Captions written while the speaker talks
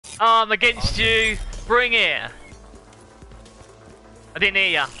Oh, I'm against you. Bring it. I didn't hear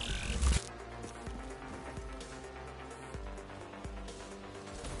ya.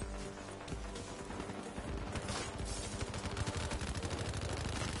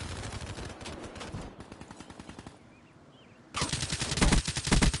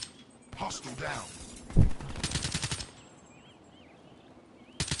 Hostile down.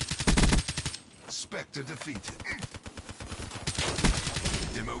 Spectre defeated.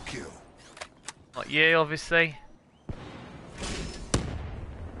 Demo kill. Not you, obviously.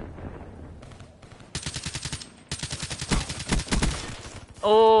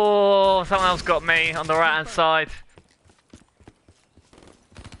 Oh, someone else got me on the right hand side.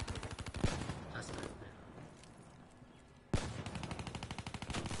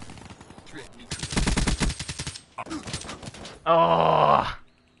 Oh,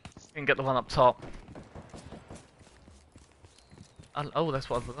 didn't get the one up top. Oh, that's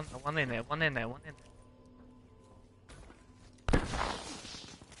what I was looking for. One in there, one in there, one in there.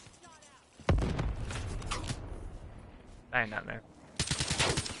 Dang that there.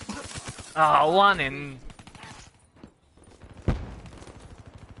 Oh, one in.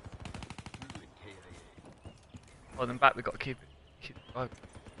 Oh, then back we got to keep it open.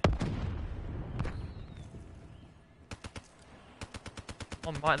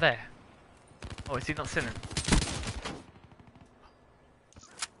 One right there. Oh, is he not sinning?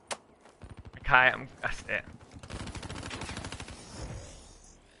 Okay, that's it.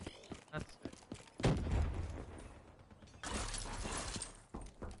 That's it.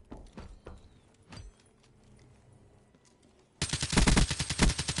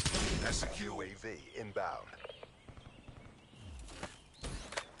 That's a UAV inbound.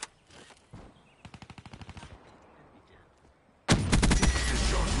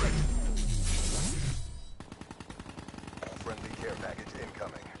 Discharge ready. Friendly care package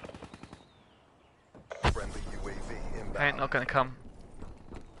incoming. Friendly UAV inbound. Ain't not gonna come.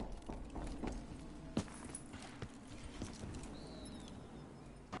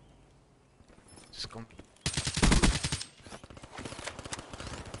 Just gone.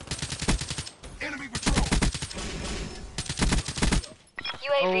 Enemy patrol.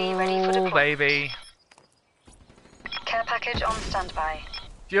 UAV ready for Oh, deployment. baby. Care package on standby.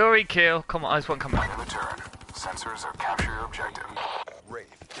 Fury kill. Come on, I just want to come back. In the turn. Sensors are capture your objective.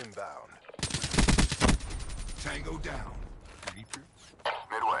 Wraith inbound. Tango down.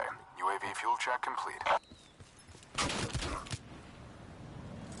 Midway. UAV fuel check complete.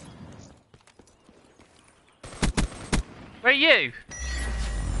 Where are you?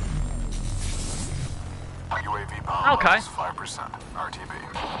 UAV power Okay. is 5% RTB.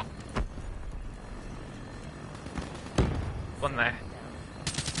 One there.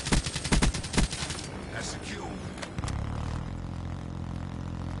 That's a kill.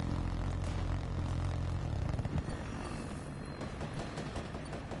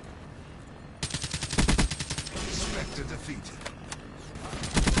 Spectre defeated.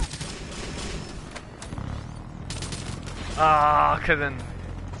 Ah, couldn't.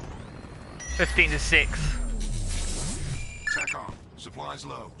 15 to 6. TACOM. Supplies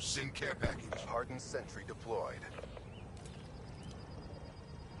low. Send care package. Hardened sentry deployed.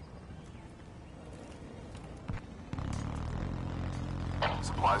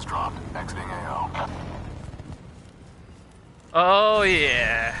 Supplies dropped. Exiting AO. Oh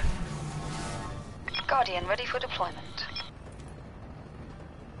yeah. Guardian ready for deployment.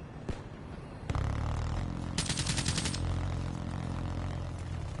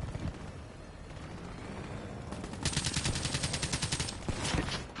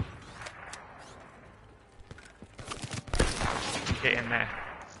 Get in there.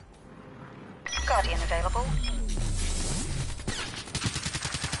 Guardian available.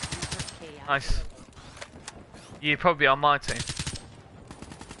 Nice. You probably on my team.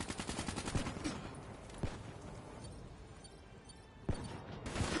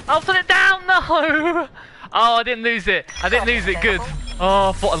 I'll put it down. No. Oh, I didn't lose it. I didn't lose it. Good. Oh,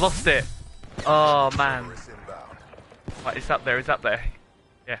 I thought I lost it. Oh man. Right, it's up there. It's up there.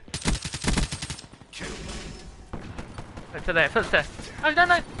 Yeah. Kill. Put it there. Put it there. Oh no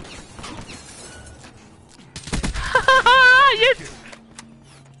no. Yes.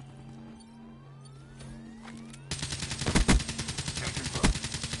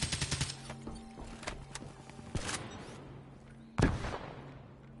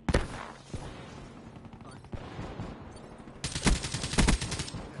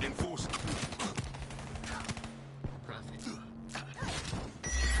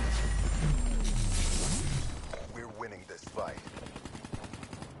 We're winning this fight.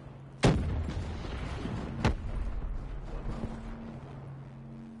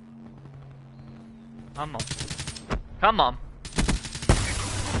 Come on. Come on.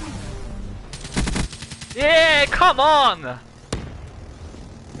 Yeah, come on!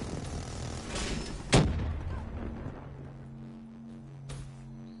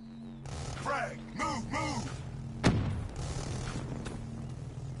 Frag! Move!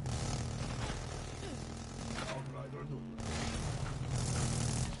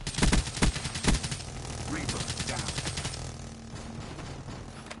 Reaper down.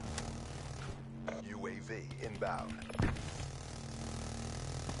 UAV inbound.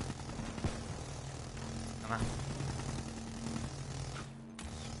 Come on.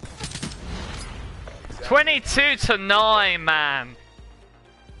 22-9, man.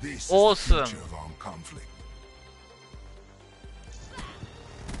 This Awesome. is the future of armed conflict.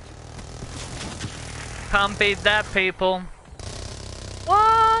 Can't beat that, people.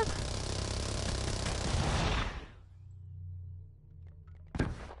 What?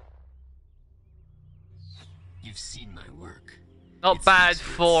 You've seen my work. Not It's bad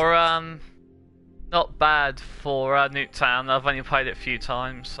useful. for Nuketown. I've only played it a few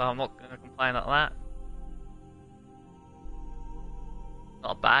times, so I'm not gonna complain like that.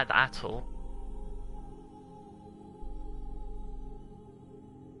 Not bad at all.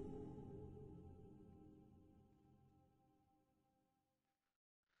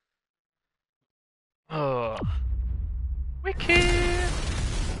 Oh, wicked! Let's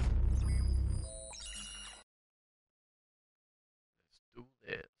do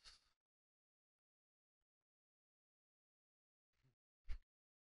this.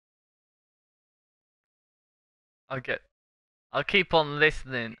 I'll keep on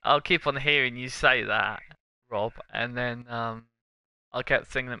listening. I'll keep on hearing you say that, Rob, and then I'll keep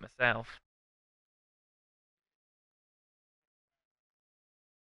singing it myself.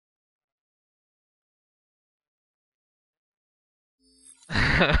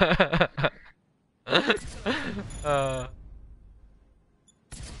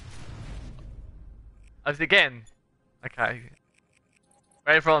 As again. Okay.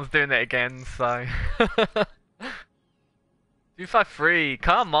 Everyone's doing it again, so 253,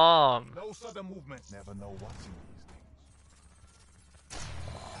 come on. No sudden movement. Never know what's in these things.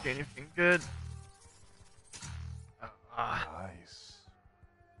 Get anything good? Nice.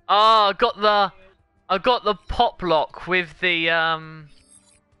 Oh, I got the pop lock with the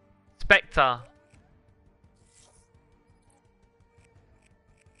Spectre.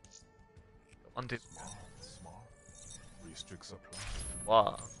 Undo. Smart. Restrict supply.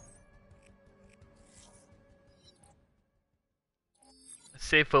 Wow. Let's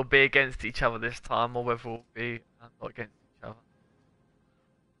see if we'll be against each other this time, or whether we'll be not against each other.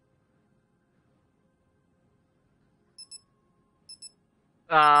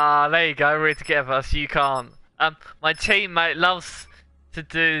 Ah, there you go. We're together, so you can't. My teammate loves to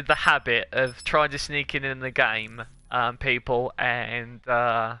do the habit of trying to sneak in the game, people, and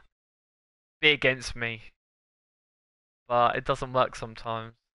be against me. But it doesn't work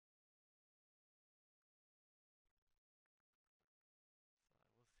sometimes.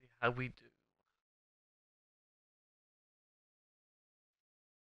 We'll see how we do.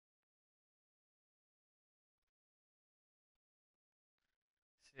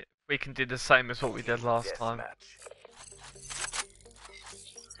 See if we can do the same as what we did last time.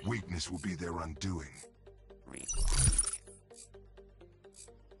 Weakness will be their undoing.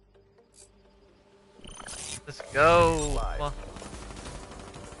 Let's go. Come on.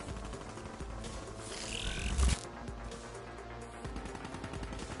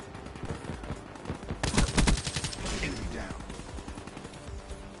 Enemy down.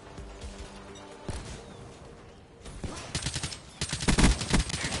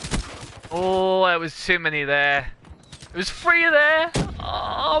 Oh, there was too many there. There was 3 there.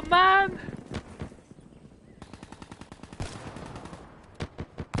 Oh man.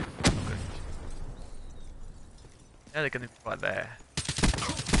 Yeah, they're gonna be right there.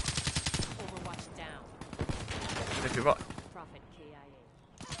 Overwatch down. They're gonna be right. Prophet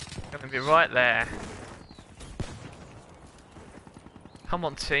KIA. Gonna be right there. Come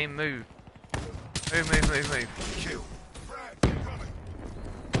on, team, move. Move. Kill. Frag incoming.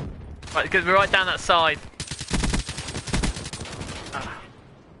 Right, gonna be right down that side. Ah.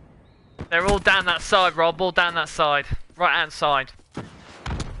 They're all down that side, Rob. All down that side. Right hand side.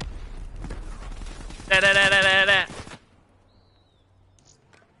 There.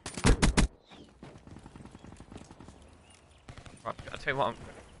 Right, I'll tell you what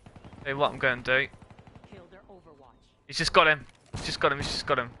I'm going to do. Kill their Overwatch. He's just got him. He's just got him.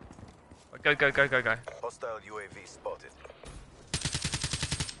 Right, go. Hostile UAV spotted.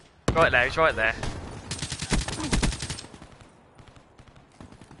 Right there, he's right there.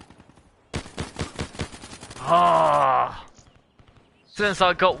 Ah! As soon as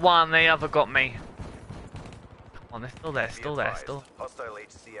I got one, the other got me. Come on, they're still there, still there, still. Hostile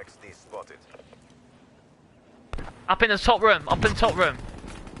HCXD spotted. Up in the top room, up in the top room.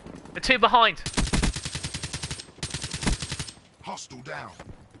 The two behind. Hostile down.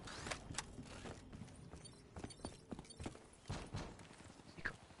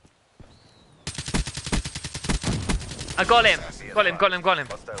 I got him. Got him, got him, got him.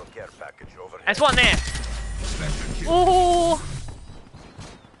 Hostile care package overhead. There's one there. Spectre kill. Ooh!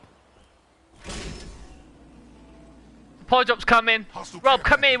 Supply drop's coming. Hostile Rob,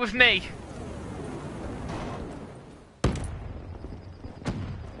 care come here with me. I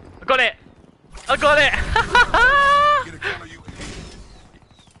got it. I got it. Get a counter UAV.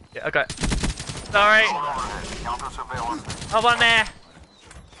 Yeah, okay. Sorry. Counter surveillance. I went there.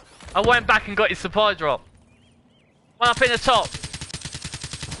 I went back and got his supply drop. One up in the top.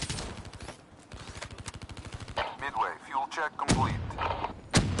 Midway, fuel check complete.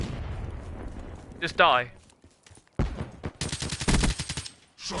 Just die.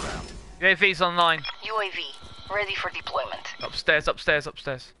 Shut out. UAV's online. UAV, ready for deployment. Upstairs, upstairs,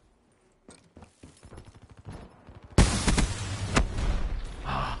 upstairs.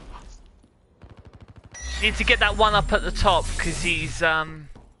 Need to get that one up at the top because he's in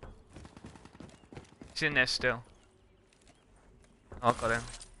there still. Oh, got him.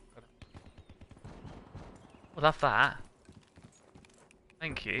 I love that.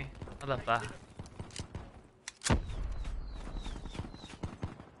 Thank you. I love that.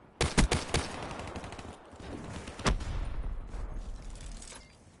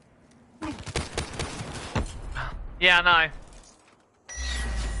 Yeah, I know.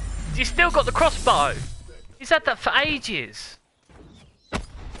 He's still got the crossbow. He's had that for ages.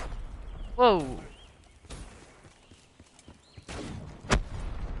 Whoa.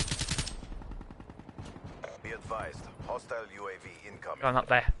 Be advised, hostile UAV incoming. Going up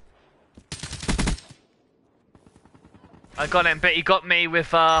there. I got him, but he got me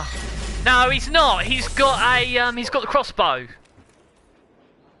with no, he's not. He's got a he's got the crossbow.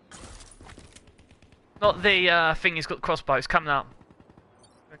 Not the thing. He's got the crossbow. It's coming up.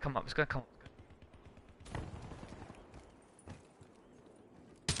 It's gonna come up. It's gonna come up.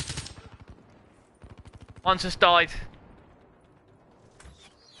 One just died.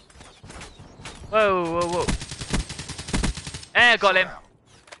 Whoa, whoa, whoa. There, got him.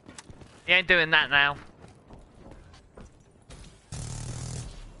 He ain't doing that now.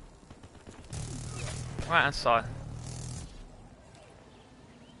 Right hand side.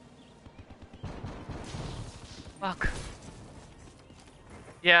 Fuck.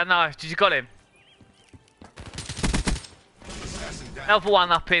 Yeah, no. Did you got him? Assassin down. Another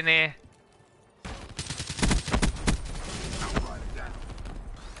one up in here. Outrider down.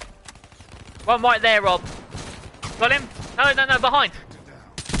 One right there, Rob. Got him? No, no, no, behind. Spectre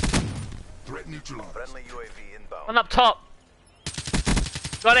down. Threat neutralized. Friendly UAV inbound. One up top.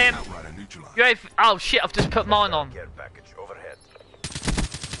 Got him. Outrider neutralized. UAV. Oh shit! I've just put mine on. Care package overhead.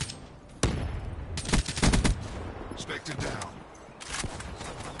 Spectre down.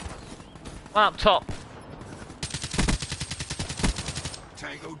 One up top.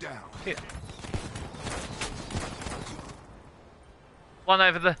 Tango down. Shit. One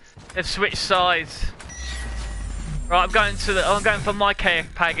over the. They've switched sides. Right, I'm going to the. I'm going for my care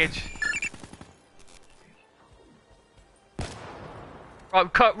package.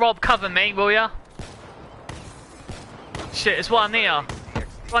 Right, Rob, cover me, will ya? Shit, there's one here.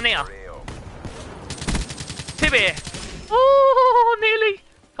 One here. Two here. Oh, nearly.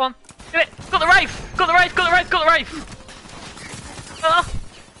 Come on, do it. Got the wraith. Got the wraith. Got the wraith. Got the wraith.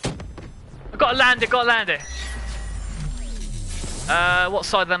 I've got to land it. Got to land it. What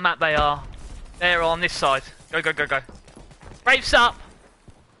side of the map they are? They're on this side. Go, go, go, go. Wraith's up.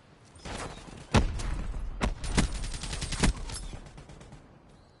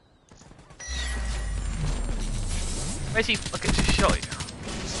 Where's he fucking just shot you?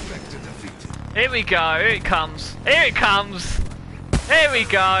 Spectre defeated. Here we go, here it comes. Here it comes. Here we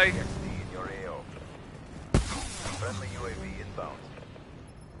go. XD in your AO. Friendly UAV inbound.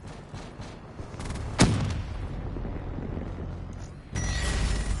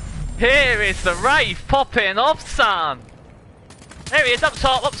 Here is the wraith popping off, son. There he is, up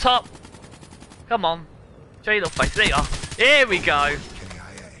top, up top. Come on. Show your little face. There you are. Here we go. KIA.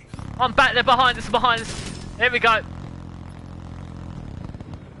 I'm back there behind us, behind us. Here we go.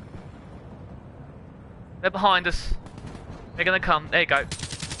 They're behind us. They're gonna come. There you go.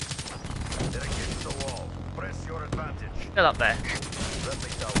 They're against the wall. Press your advantage. Still up there. Friendly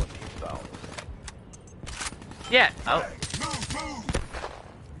tower inbound. Yeah. Oh, Move, move.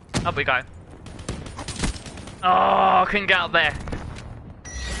 up we go. Oh, I couldn't get up there.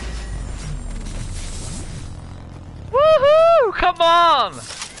 Woohoo! Come on!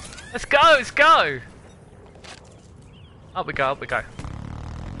 Let's go, let's go! Up we go, up we go.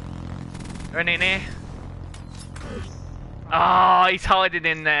 Run in here. Oh, he's hiding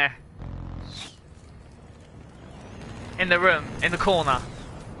in there. In the room, in the corner.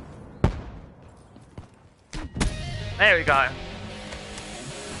 There we go.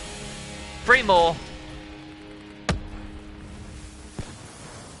 3 more.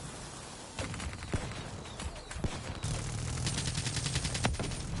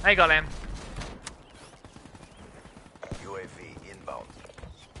 There you got him. UAV inbound.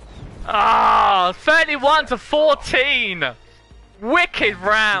 Ah, 31 to 14. Wicked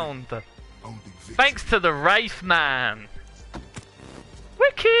round. Thanks to the wraith man.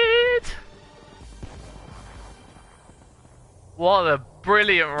 Wicked. What a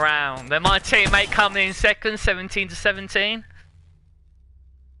brilliant round. Then my teammate coming in second, 17 to 17.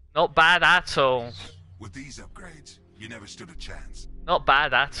 Not bad at all. With these upgrades, you never stood a chance. Not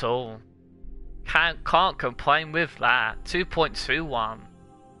bad at all. Can't complain with that. 2.21.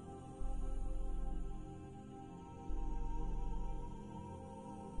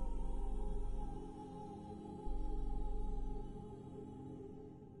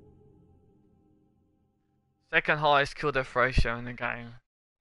 Second highest kill death ratio in the game.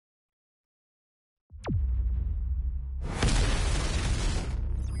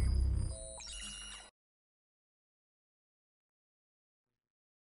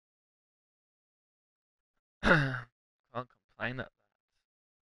 Can't complain at that.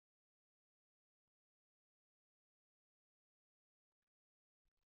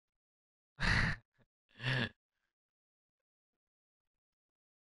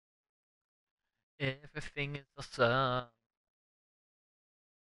 Everything is awesome.